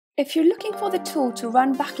If you're looking for the tool to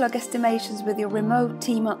run backlog estimations with your remote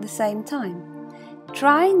team at the same time,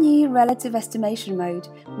 try new relative estimation mode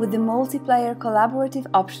with the multiplayer collaborative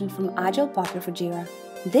option from Agile Poker for Jira.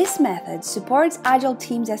 This method supports Agile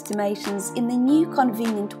teams' estimations in the new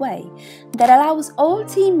convenient way that allows all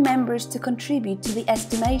team members to contribute to the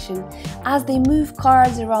estimation as they move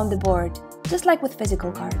cards around the board, just like with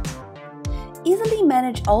physical cards. Easily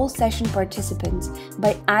manage all session participants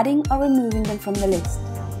by adding or removing them from the list.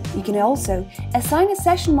 You can also assign a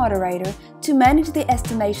session moderator to manage the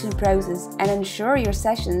estimation process and ensure your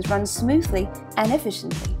sessions run smoothly and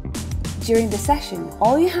efficiently. During the session,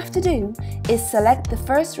 all you have to do is select the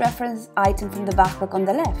first reference item from the backlog on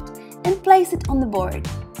the left and place it on the board.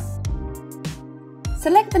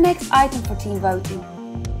 Select the next item for team voting.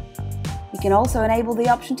 You can also enable the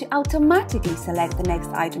option to automatically select the next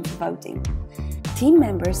item for voting. Team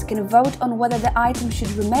members can vote on whether the item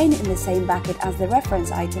should remain in the same bucket as the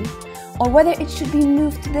reference item, or whether it should be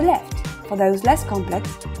moved to the left for those less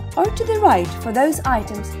complex, or to the right for those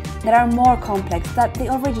items that are more complex than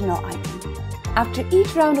the original item. After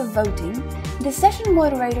each round of voting, the session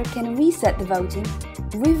moderator can reset the voting,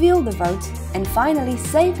 reveal the votes, and finally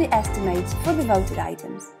save the estimates for the voted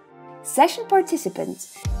items. Session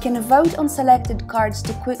participants can vote on selected cards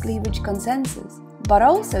to quickly reach consensus, but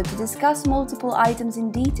also to discuss multiple items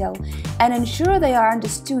in detail and ensure they are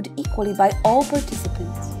understood equally by all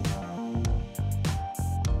participants.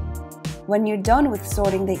 When you're done with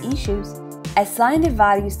sorting the issues, assign the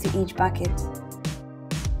values to each bucket.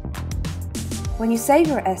 When you save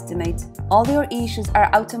your estimates, all your issues are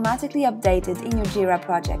automatically updated in your Jira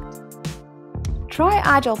project. Try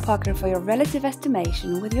Agile Poker for your relative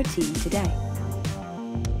estimation with your team today.